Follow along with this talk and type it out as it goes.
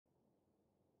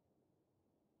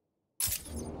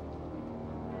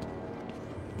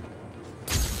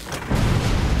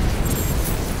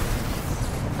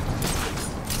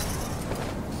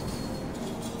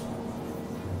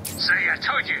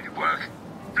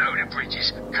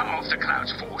bridges, cut off the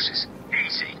Cloud's forces.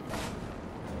 Easy.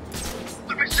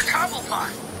 But Mr.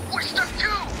 Cobblepot, we're stuck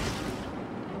too!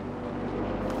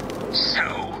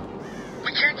 So,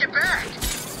 we can't get back.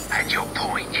 And your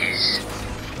point is...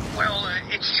 Well,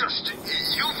 it's just...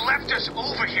 You've left us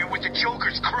over here with the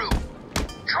Joker's crew.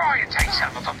 Try and take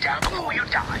some of them down before you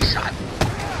die, son.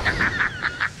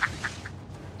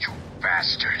 You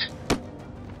bastard.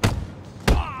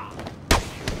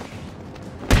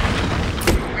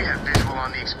 We have visual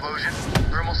on the explosion.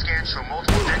 Thermal scans show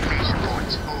multiple detonation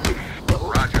points. Over.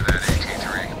 Roger that,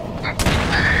 83.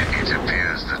 It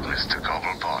appears that Mr.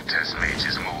 Cobblepot has made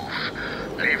his move.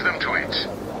 Leave them to it.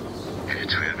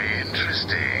 It will be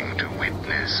interesting to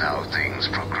witness how things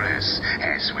progress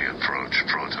as we approach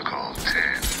Protocol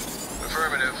 10.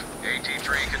 Affirmative.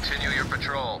 83, continue your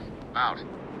patrol. Out.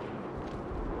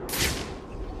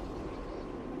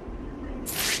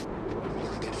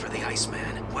 Looking for the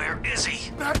Iceman. Where is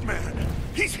he? Batman!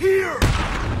 He's here!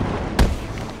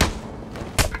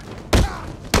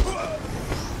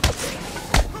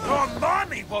 Your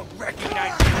mommy won't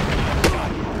recognize you!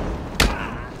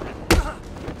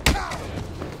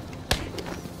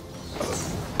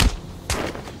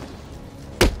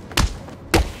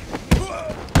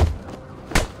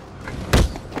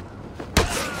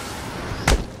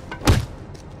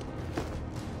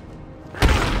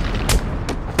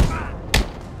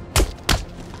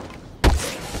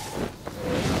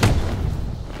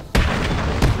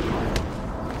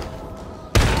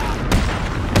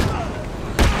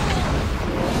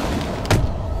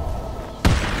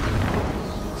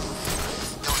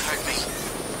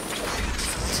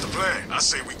 I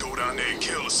say we go down there and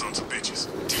kill the sons of bitches.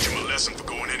 Teach them a lesson for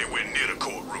going anywhere near the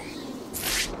courtroom.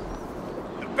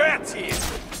 The Bat's here!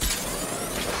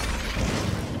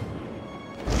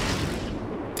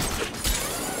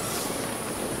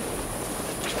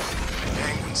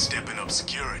 Penguin's stepping up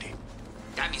security.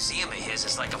 That museum of his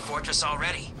is like a fortress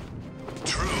already.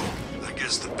 True. I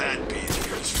guess the Bat being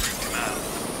here has freaked him out.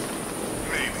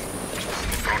 Maybe.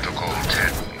 Protocol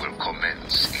 10 will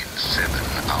commence in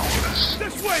 7 hours.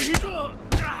 This way! He's...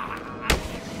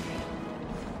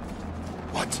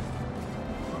 What?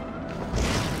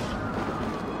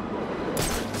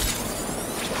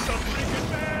 The freaking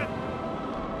man!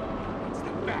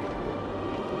 Step back!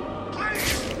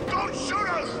 Please, don't shoot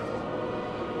us!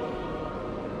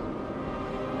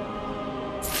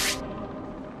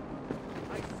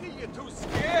 I see you're too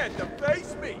scared to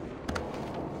face me!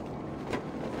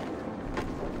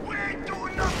 We ain't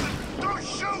doing nothing! Don't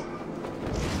shoot!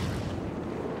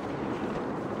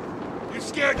 You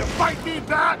scared to fight me,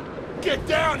 Bat? Get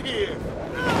down here!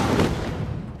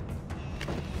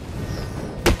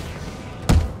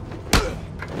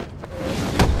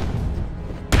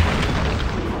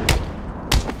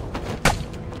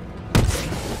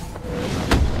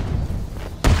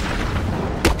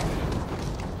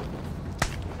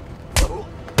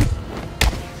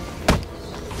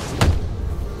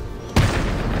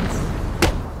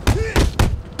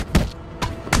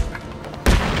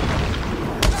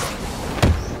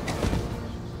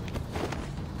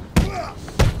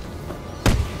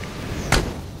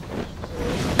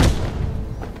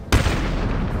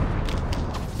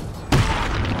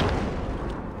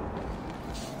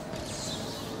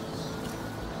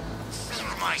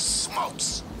 My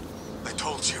smokes! I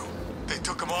told you. They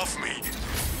took him off me.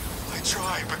 I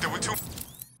tried, but there were too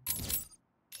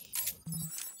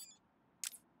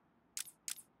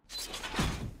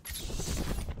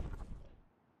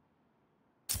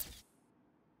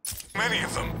many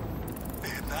of them. They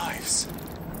had knives.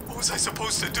 What was I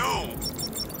supposed to do?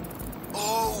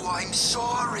 Oh, I'm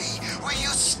sorry. Were you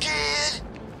scared?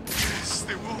 Yes,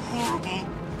 they were horrible.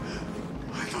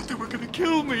 I thought they were gonna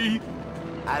kill me.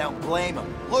 I don't blame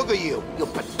him. Look at you, you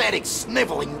pathetic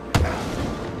sniveling...